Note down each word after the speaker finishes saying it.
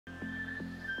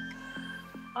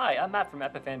Hi, I'm Matt from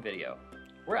Epiphan Video.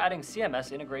 We're adding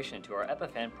CMS integration to our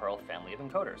Epiphan Pearl family of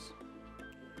encoders.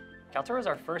 Kaltura is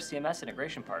our first CMS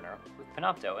integration partner, with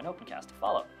Panopto and OpenCast to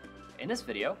follow. In this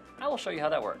video, I will show you how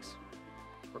that works.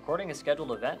 Recording a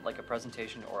scheduled event like a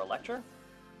presentation or a lecture.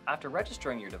 After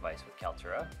registering your device with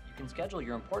Kaltura, you can schedule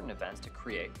your important events to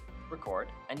create, record,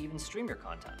 and even stream your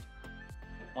content.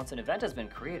 Once an event has been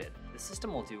created, the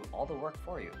system will do all the work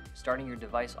for you, starting your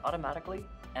device automatically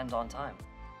and on time.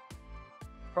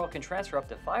 Pearl can transfer up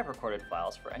to 5 recorded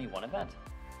files for any one event.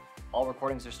 All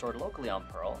recordings are stored locally on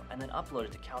Pearl and then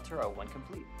uploaded to Kaltura when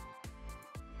complete.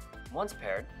 Once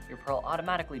paired, your Pearl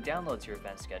automatically downloads your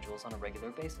event schedules on a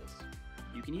regular basis.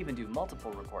 You can even do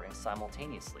multiple recordings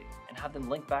simultaneously and have them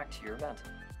link back to your event.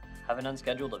 Have an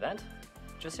unscheduled event?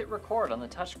 Just hit record on the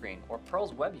touchscreen or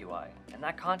Pearl's web UI, and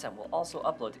that content will also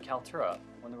upload to Kaltura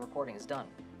when the recording is done.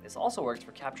 This also works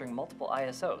for capturing multiple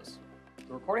ISOs.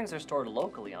 The recordings are stored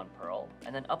locally on Pearl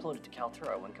and then uploaded to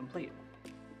Kaltura when complete.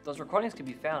 Those recordings can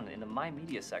be found in the My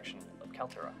Media section of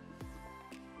Kaltura.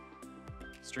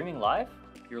 Streaming live?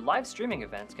 Your live streaming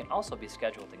events can also be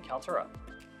scheduled in Kaltura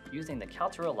using the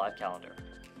Kaltura Live Calendar.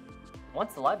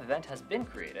 Once the live event has been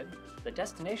created, the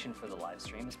destination for the live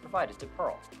stream is provided to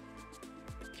Pearl.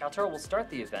 Kaltura will start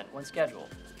the event when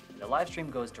scheduled. The live stream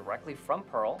goes directly from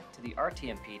Pearl to the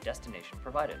RTMP destination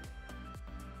provided.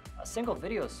 A single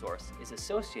video source is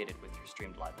associated with your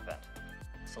streamed live event.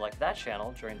 Select that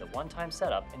channel during the one-time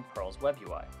setup in Pearl's web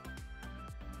UI.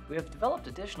 We have developed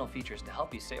additional features to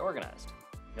help you stay organized.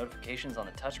 Notifications on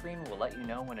the touchscreen will let you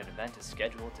know when an event is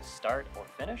scheduled to start or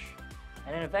finish,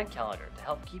 and an event calendar to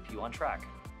help keep you on track.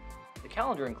 The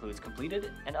calendar includes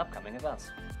completed and upcoming events.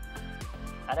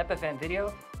 At Epiphan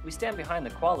Video, we stand behind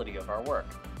the quality of our work,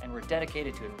 and we're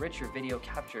dedicated to enrich your video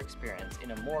capture experience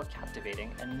in a more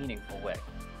captivating and meaningful way.